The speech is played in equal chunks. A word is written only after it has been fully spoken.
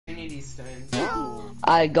these stones.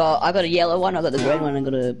 I got a yellow one, I got the green one, I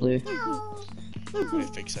got a blue. Let me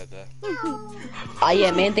fix that there.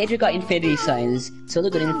 Yeah, me and Deidre got infinity stones. So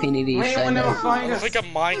look at infinity Liam will stone. never there. find I'm us. like a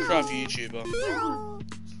Minecraft YouTuber.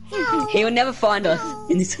 He will never find us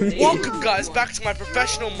in this Welcome guys back to my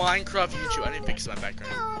professional Minecraft YouTube. I need to fix my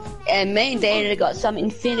background. And me and Deidre got some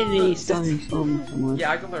infinity stones from someone.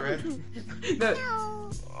 Yeah, I got the red.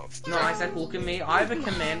 No, Isaac, look at me. I have a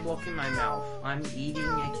command block in my mouth. I'm eating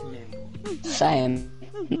a command block. Same.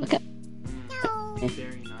 Look at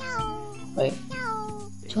Very nice. Wait.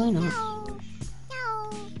 It's really nice.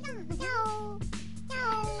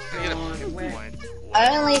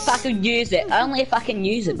 Only if I could use it. Only if I can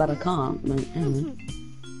use it, but I can't. But, anyway.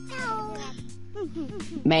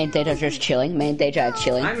 Me and Deidre are just chilling. Me and Deidre are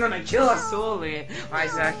chilling. I'm gonna kill us all, Liam.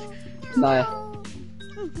 Isaac. No.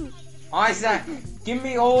 Isaac, give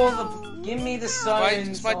me all the. Give me the stones.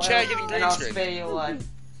 It's my chair getting green and I'll screen. spare your life.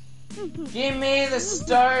 Give me the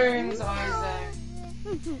stones, Isaac.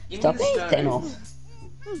 Give Stop me being the stones.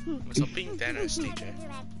 Thanos. Stop being Thanos,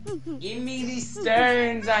 DJ. Give me these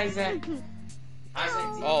stones, Isaac. Isaac.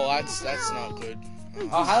 Oh, that's not good.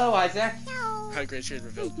 Oh, hello, Isaac. How great she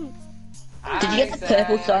revealed. Did you get the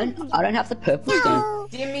purple stone? I don't have the purple stone.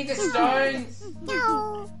 Give me the stones.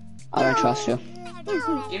 I don't trust you.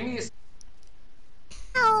 Give me the.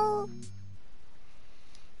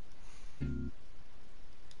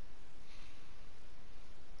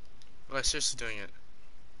 Well, I'm seriously doing it.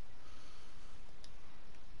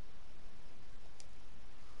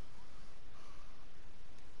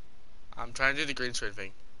 I'm trying to do the green screen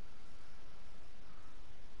thing.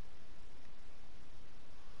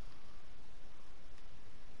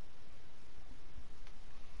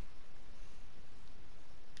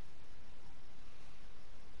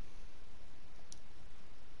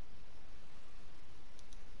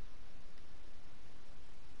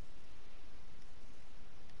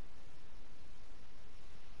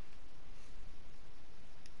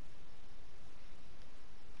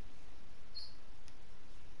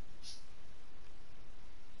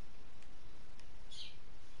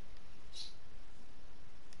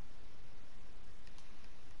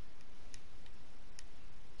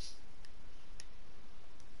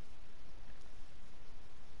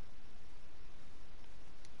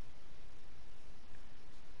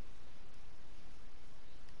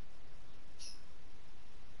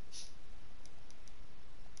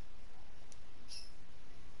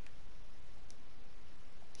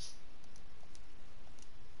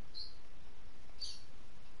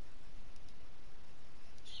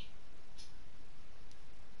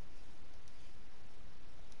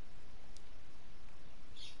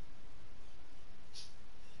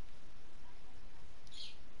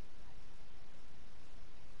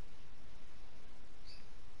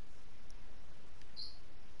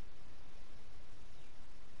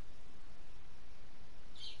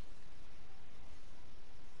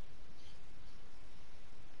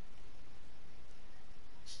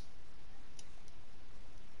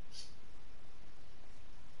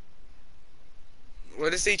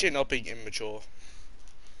 What is DJ not being immature?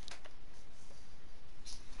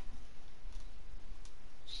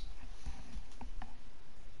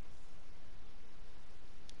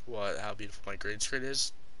 What? How beautiful my green screen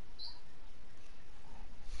is?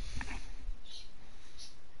 I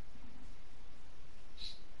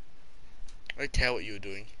don't care what you were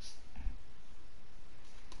doing.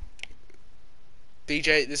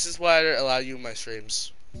 DJ, this is why I don't allow you in my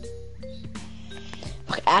streams.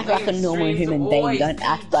 Act like a normal human being, don't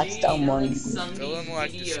act like someone. Feeling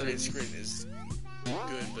like this green screen is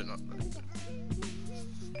good, but not that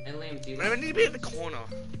good. And Liam, do you I need to be in the corner.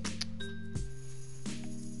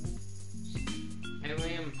 Hey,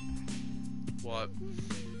 Liam. What?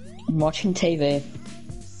 I'm watching TV.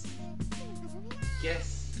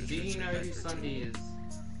 Guess. Do you know who Sunday is?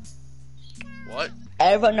 What?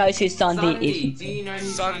 Everyone knows who Sunday Sunday. is. Do you know who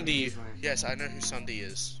Sunday. is? Liam? Yes, I know who Sunday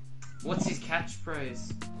is. What's his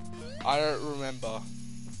catchphrase? I don't remember.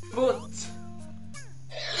 Foot.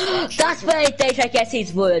 That's where Deja gets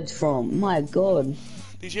his words from. My god.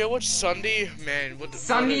 Did you watch Sunday? Man, what the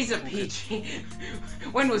Sunday's a what PG.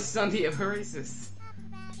 When was Sunday ever racist?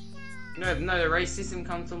 No, the racism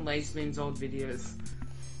comes from Laceman's old videos.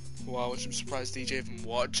 Wow, which I'm surprised DJ even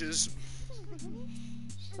watches.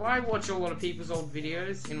 Well, I watch a lot of people's old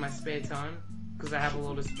videos in my spare time. Because I have a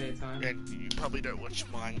lot of spare time. And you probably don't watch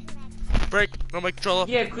mine. Break, not my controller.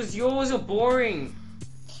 Yeah, because yours are boring.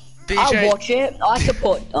 DJ. I watch it. I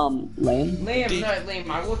support Liam. Liam,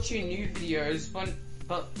 I watch your new videos,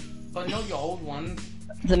 but not your old ones.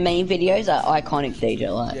 The main videos are iconic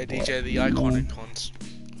DJ like. Yeah, DJ, the iconic cons.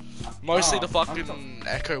 Mostly Oh, the fucking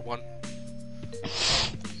Echo one.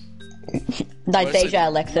 Like Mostly- DJ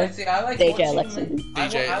Alexa. See, I like DJ watching Alexa.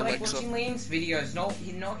 DJ I like Alexa. watching Liam's videos,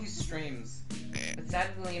 not his streams. But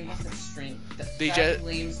sadly, Liam doesn't stream. DJ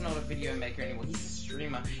Sadly, Liam's not a video maker anymore. He's a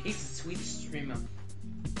streamer. He's a Twitch streamer.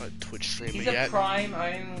 Like Twitch streamer He's yet. a Prime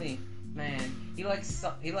only man. He likes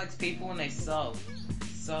people when they sub.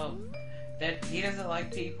 That he doesn't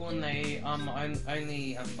like people when they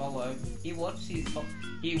only follow. He watched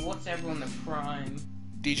everyone the Prime.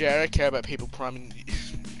 DJ, I don't care about people priming.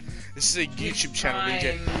 This is a YouTube channel,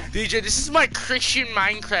 DJ. Prime. DJ, this is my Christian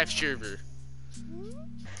Minecraft server.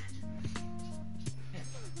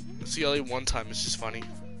 It's the only one time it's just funny.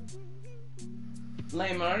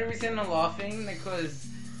 Liam, the only reason I'm laughing because.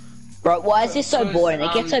 Bro, why is this so Because, boring?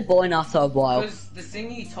 It gets so boring after a while. Because the thing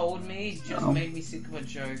you told me just Oh. made me sick of a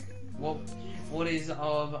joke. What is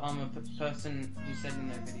of a person who said in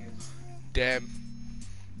their videos?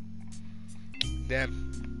 Damn.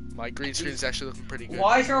 My green screen is actually looking pretty good.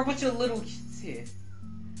 Why is there a bunch of little kids here?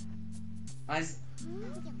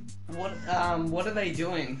 What are they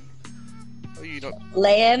doing? Oh, you don't.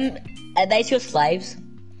 Liam, are they your slaves?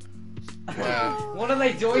 Wow. What are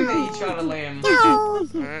they doing to each other, Liam? I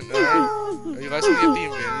don't know. Are you guys gonna get the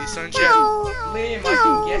Infinity Stone yet? Liam, I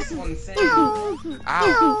can guess one thing.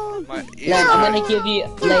 Ow. My ears Liam, I'm hurt. gonna give you.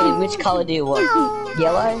 Liam, which color do you want?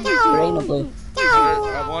 Yellow, green, or blue?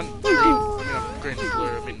 I want green. I'm green and blue. I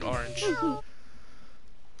mean orange.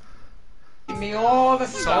 Give me all the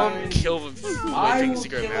Someone stones. kill the I things will to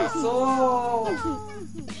go kill now. us all.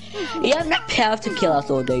 You have no power to kill us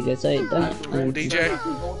all, DJ, so don't. DJ.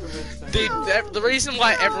 The reason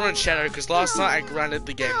why everyone's Shadow, because last night I grinded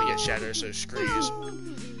the game to get Shadow, so screw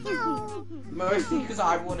you. Mostly because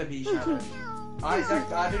I want to be Shadow.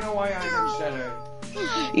 Isaac, I don't know why Isaac's Shadow.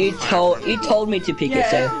 You told me to pick it,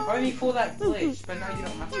 so. Yeah, only for that glitch, but now you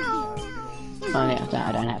don't have to be Shadow. Oh, yeah,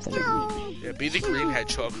 I don't have to do it. Yeah, be the green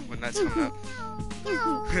hedgehog when that's coming up.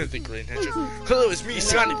 The green hedgehog. Hello, it's me,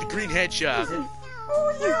 Sonic, the green hedgehog.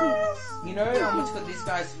 Oh yes! You know how much got this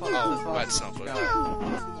guy's Oh, the that's fastest not good. guy.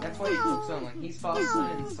 That's why he took so long. He's faster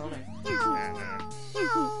than Sonic. Yeah,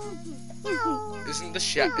 no. Isn't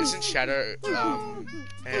Shadow an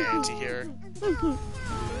anti-hero?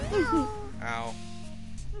 Ow.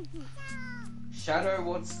 Shadow,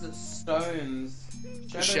 what's the stones?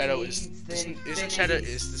 Shadow needs is then isn't Shadow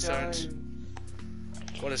is the stones.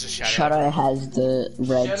 What is a Shadow? Shadow has the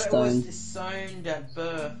red Shadow stone. was disowned at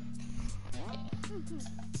birth.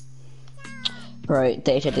 Bro,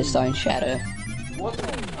 DJ disowned Shadow. What?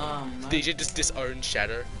 DJ just disowned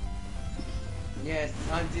Shadow. Yes,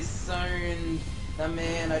 I disowned the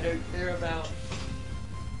man I don't care about.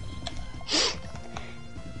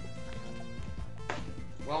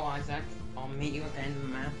 Well, Isaac, I'll meet you at the end of the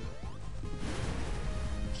map.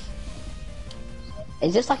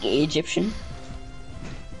 Is this like Egyptian?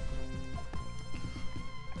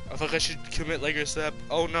 I think I should commit Lego step.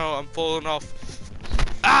 Oh no, I'm falling off.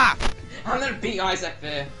 Ah! I'm gonna beat Isaac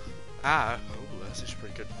there. Ah! Oh, that's actually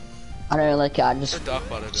pretty good. I don't know, like I It's a just dark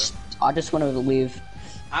butter though. I just want to live.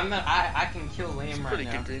 I can kill Liam right Pretty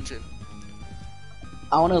now. good green chin.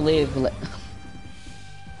 I want to live.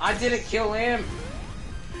 I didn't kill him.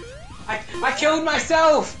 I killed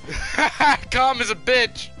myself. Calm as a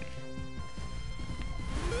bitch.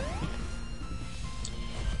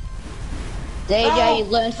 DJ, you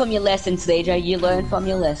learn from your lessons. DJ, you learn from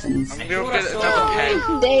your lessons. I'm I gonna thought get I saw another it.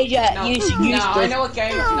 peg. DJ, No, you should no, use I this. know what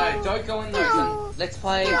game. No, don't go in those. Let's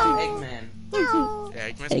play Eggman. Yeah,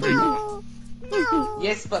 Eggman's pretty good.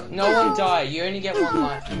 Yes, but no one die. You only get one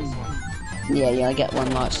life in this one. Yeah, I get one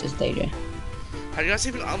life, says DJ. How do you guys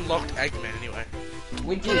even unlocked Eggman anyway?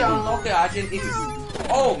 We did unlock it. It's just.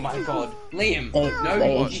 Oh my god, Liam.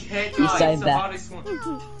 No, you can't you die. say It's the that. hardest one.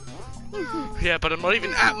 Yeah, but I'm not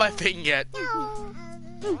even at my thing yet.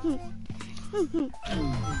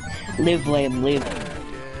 Live, Liam, live.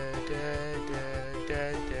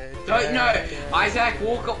 Don't know, Isaac.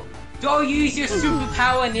 Walk up. Don't use your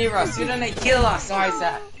superpower near us. You're gonna kill us,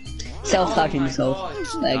 Isaac. Self-touch Oh my himself.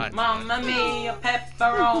 God. Like, Mamma mia,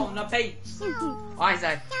 pepperoni, peeps.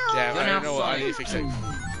 Isaac, Yeah, you're I now don't know what I need to Sonic.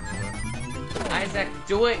 fix it. Isaac,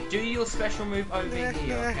 do it. Do your special move over here,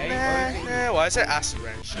 okay? Over here. Why is that acid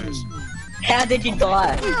rain shows? how did you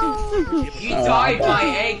die? You died by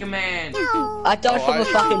Eggman. I died from a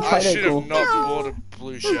fucking I should photo have not bought a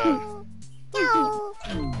blue shirt.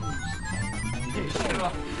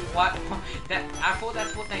 What? I thought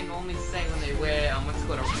that's what they normally say when they wear what's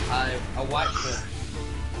called a white shirt.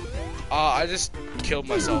 I just killed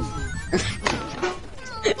myself.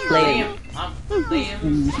 Liam.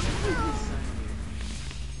 Liam.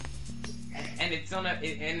 And it's on a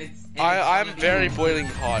and it's I'm very boiling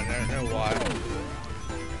hot. I don't know why.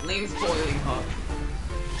 Liam's boiling hot.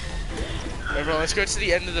 Everyone, let's go to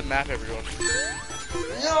the end of the map, everyone.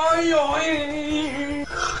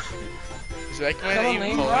 Is Eggman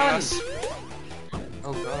even following us?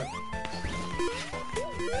 Oh god.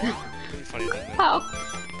 Funny one. How?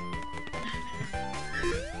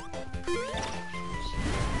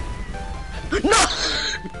 No!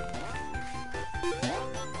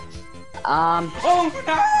 Oh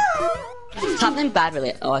no! Something bad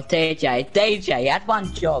really. Oh, DJ, you had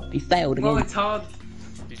one job. You failed again. Well, it's hard.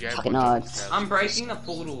 Fucking odds. I'm breaking the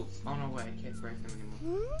portals. Oh no, wait, I can't break them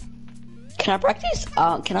anymore. Can I practice?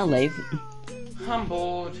 Can I leave? I'm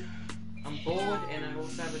bored. I'm bored, and I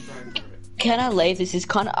also have a drive for it. Can I leave? This is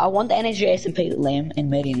kind of. I want the energy SMP to Liam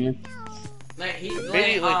immediately. Like, he's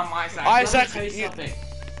Immediately. Isaac. Isaac, Let me tell you you- something.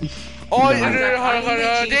 Oh, Isaac, hold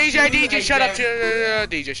on. DJ, shut up. Isaac.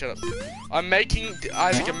 DJ, shut up. I'm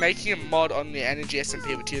making a mod on the energy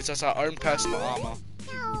SMP with you, so it's our own personal armor.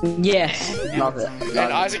 Yes, love it. And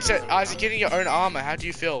Isaac said, Isaac, getting your own armor. How do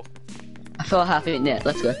you feel? I feel happy. Yeah,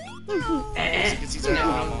 let's go. It's his own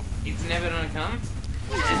armor. It's never gonna come.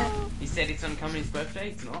 He said it's gonna come on his birthday.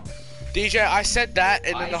 It's not. DJ, I said that,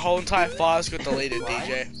 and then the whole entire files got deleted. Lies.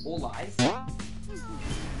 DJ, All lies.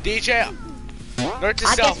 DJ, note to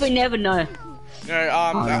I self. guess we never know. No,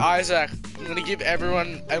 Isaac, I'm gonna give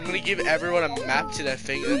everyone a map to their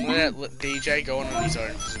thing, and I'm gonna let DJ go on his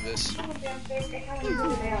own because of this.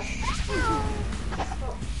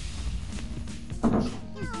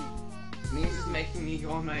 Liam's just making me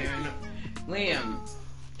go on my own. Liam,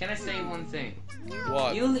 can I say one thing?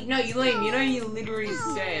 What? Liam, you literally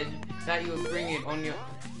said that you would bring it on your,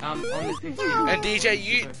 on the 15th. And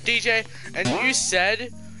DJ, and you said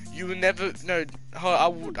you would never. No,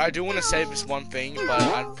 I do want to say this one thing, but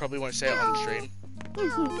I probably won't say it on stream.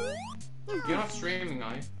 You're not streaming,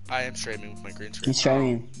 are you? I am streaming with my green screen. I'm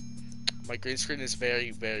showing. My green screen is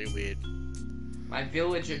very, very weird. My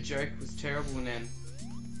villager joke was terrible, then.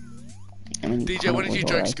 I mean, DJ, when is your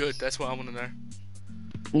jokes alright. good? That's what I want to know.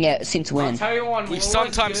 Yeah, since I'll when? tell you one. We what was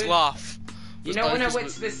sometimes good. laugh. You know when I went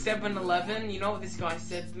to the 7-Eleven, you know what this guy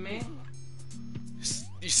said to me?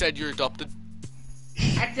 You said you're adopted.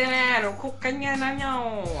 DJ,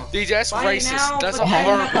 that's racist. That's a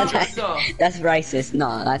horrible joke. That's racist.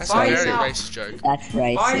 No, that's That's a very now. racist joke. That's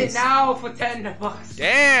racist. Buy it now for $10.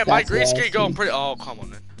 Damn, my That's green screen racist. going pretty. Oh, come on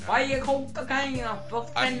then. Buy your cocaine for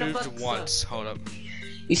 $10. I moved once. Hold up.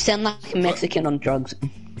 You sound like a Mexican on drugs.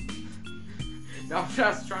 No, I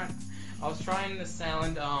was trying to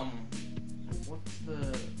sound, what's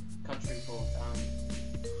the country called?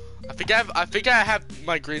 I think I have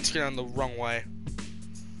my green screen on the wrong way.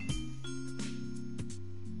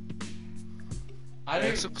 Why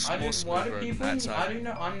do smoother people, on that side. I don't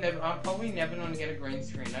know, I'm probably never gonna get a green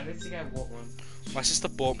screen. I don't think I want one. My sister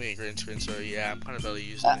bought me a green screen, so yeah, I'm kind of barely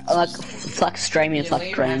using it. Like, it's like streaming, it's Yeah, like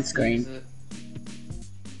Liam green has to use screen. it.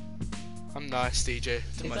 I'm nice, DJ, to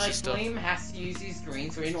It's my like sister. Liam has to use his green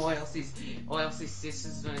screen, or else his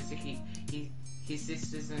sister's gonna sick. His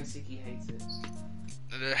sister's gonna sick. He hates it.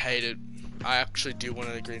 I don't hate it. I actually do want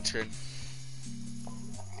a green screen.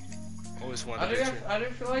 Always wanted a green screen. I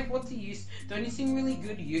don't feel like what's the use. The only thing really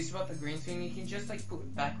good use about the green screen, you can just like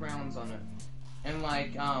put backgrounds on it, and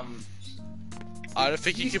like I don't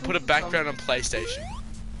think you can put a background on PlayStation.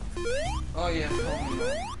 Oh yeah, probably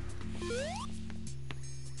not.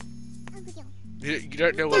 You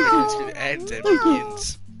don't know when the green screen ends and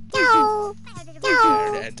begins.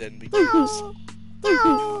 And then begins.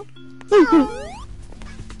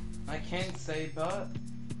 I can't say, but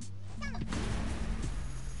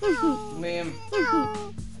Liam,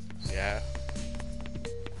 Yeah.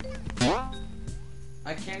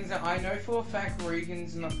 I know for a fact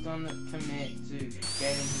Regan's not gonna commit to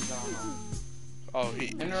getting his armor. Oh, he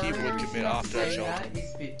And would commit after I shot him.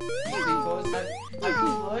 is because have you heard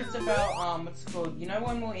about what's it called? You know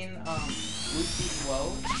when we're in Lucy's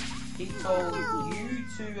world, he told you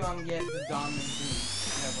to get the diamonds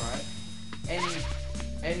and whatever,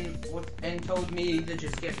 right? And told me to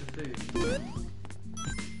just get the food.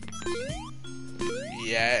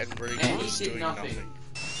 Yeah, and Regan And he was did doing nothing.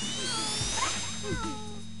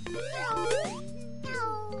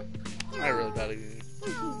 I really badly.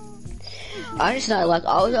 I just know, like,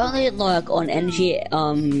 I was only like on energy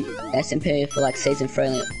SMP for like season 3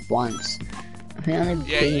 only once. I think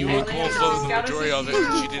only Yeah, been you in were it. more for the majority of it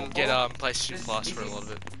because you didn't get PlayStation Plus for a lot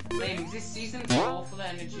of it. Liam, is this season 4 for the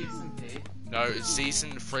energy SMP? No, it's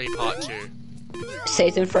season 3 part 2.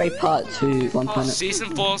 Season 3 part 2 1.0. Season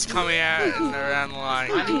 4's coming out in around like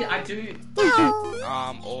I do.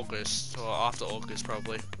 August or after August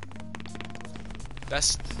probably.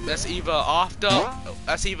 That's either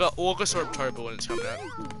August or October when it's coming out.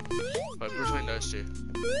 But between those two.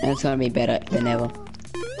 And it's gonna be better than ever.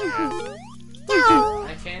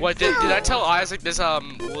 Wait, did I tell Isaac there's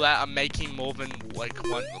that I'm making more than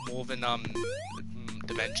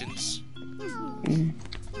dimensions?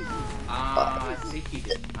 I think you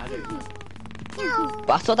did. I don't know.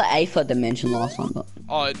 But I saw the A for dimension last time, but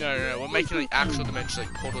Oh no, we're making like actual dimensions,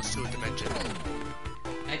 like portals to a dimension.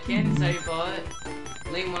 I can say, but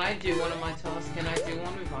Liam, when I do one of my tasks, can I do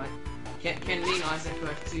one with my? Can me and Isaac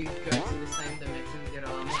have to go to the same dimension and get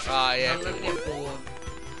armor? Yeah. I'm gonna get bored.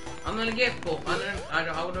 I'm gonna get bored. I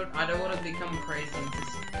don't want to become crazy and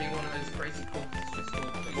just be one of those crazy cultists just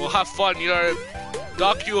walking. We'll have fun, you know.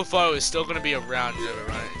 Dark UFO is still gonna be around, you know,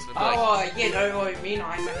 right? It's gonna be like, Yeah, no, me and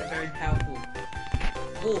Isaac are very powerful.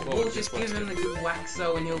 We'll just give him the good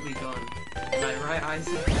waxo and he'll be gone. Right,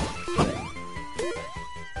 Isaac?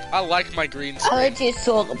 I like my green I screen. legit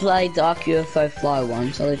saw play Dark UFO fly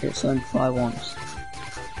once. I legit saw him fly once.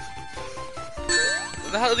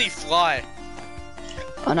 Where the hell did he fly?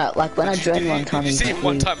 I know, like when I joined one time. Did you see him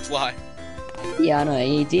one time fly? Yeah, I know,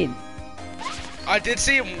 he did. I did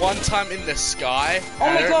see him one time in the sky. Oh my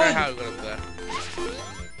I don't God. know how he got up there.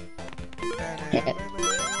 Yeah.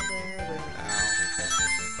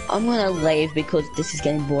 I'm gonna leave because this is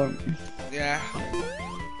getting boring. Yeah.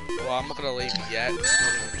 Well, I'm not gonna leave yet. It's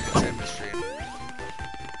probably gonna be the same as stream.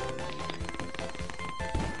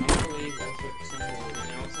 I'm gonna leave also for some more, and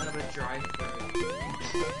I also have a drive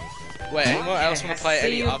through. Wait, anyone else wanna play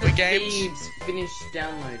any other games? Thieves finished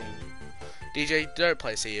downloading. DJ, don't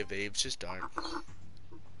play Sea of Thieves, just don't.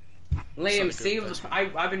 Liam, It's not a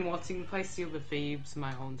good I've been watching you play Sea of Thieves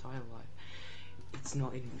my whole entire life. It's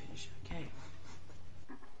not even finished, okay?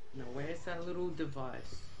 Now, where's that little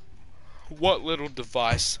device? What little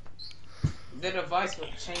device? The device will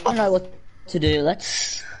change. I know what to do.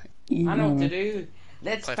 Let's. I know what to do.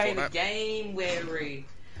 Let's Play play the Fortnite. game where we,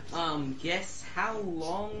 guess how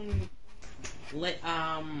long,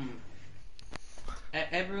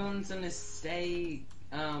 everyone's gonna stay,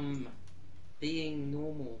 being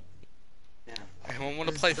normal. Now, Anyone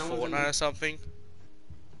wanna There's play someone Fortnite or something?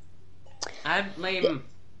 Liam,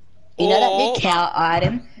 You know that Or- new cow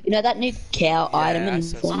item? You know that new cow item in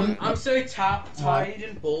that's Fortnite? I'm so tired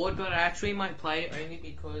and bored, but I actually might play it only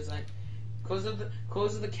because of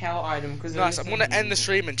the cow item. Cause Nice, I'm gonna end the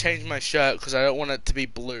stream and change my shirt because I don't want it to be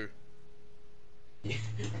blue.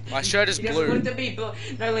 My shirt is He doesn't want blue. it to be blue.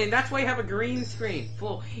 No, Liam, that's why you have a green screen.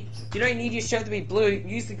 You don't need your shirt to be blue.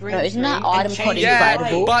 Use the green No, isn't that screen and item change called the Yeah,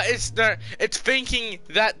 inflatable? light. but it's thinking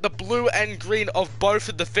that the blue and green of both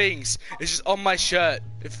of the things is just on my shirt.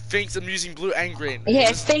 It thinks I'm using blue and green. Yeah,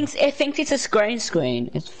 it thinks it's a green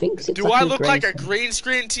screen. It thinks it's Do like I a look green like a screen. green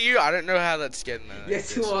screen to you? I don't know how that's getting there.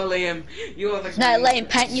 Yes, you are, Liam. You are the No, green Liam,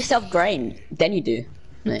 paint yourself green. Then you do.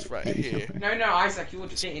 No, It's right paint yourself here. green. No, Isaac, you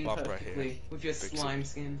would fit in bump right perfectly here. with your Fix it. slime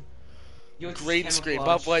skin. You're just Green screen. But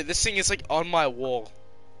camouflage. wait, this thing is like on my wall.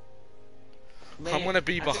 I'm Liam, gonna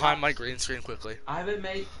be I- behind my green screen quickly. I haven't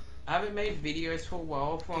made videos for a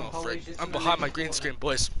while. So I'm Oh, probably frick. just I'm gonna behind make my green Fortnite. screen,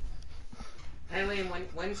 boys. Hey Liam,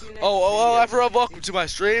 when's your next Oh, video? everyone, welcome to my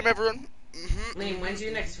stream, everyone. Liam, when's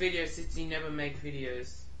your next video since you never make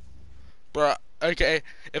videos? Bruh, okay,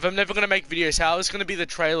 if I'm never gonna make videos, how is gonna be the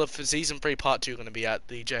trailer for Season 3 Part 2 gonna be at,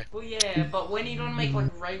 DJ? Well, yeah, but when you don't make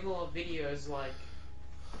like regular videos, like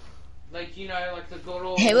you know, like the good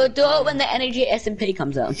old. Hey, we'll do it when the energy SMP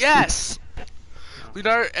comes out. Yes! You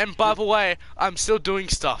know, and by the way, I'm still doing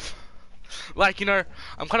stuff. Like, you know,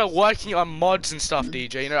 I'm kind of working on mods and stuff,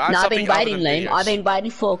 DJ. You know, No, I've been something other waiting, than Liam. videos. I've been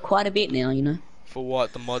waiting for quite a bit now, you know. For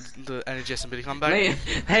what? The energy SMP to come back? Liam,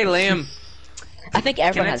 hey Liam, I think can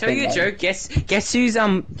everyone I has tell been you a waiting. joke? Guess who's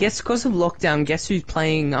because of lockdown, guess who's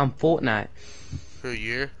playing Fortnite? For a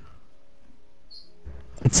year?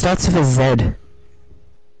 It starts with a Z.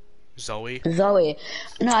 Zoe? Zoe.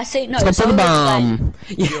 No, I see. No, Top of Zoe the was bomb.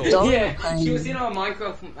 Zoe Yeah, was she was playing- in our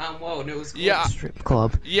Minecraft world. And it was called Yeah. a strip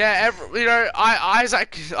club. Yeah, you know,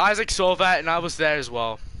 Isaac saw that and I was there as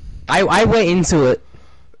well. I went into it.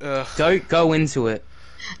 Ugh. Go into it.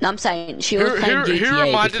 No, I'm saying she was playing GTA Who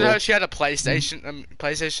reminded before. her she had a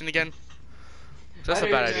PlayStation again? That's I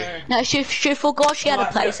a bad don't idea. know. No, she forgot she had a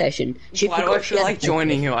Why- PlayStation. She Why do I forgot she feel had a like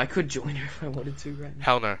joining her? I could join her if I wanted to right now.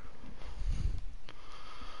 Hell no.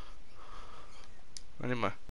 Anyway.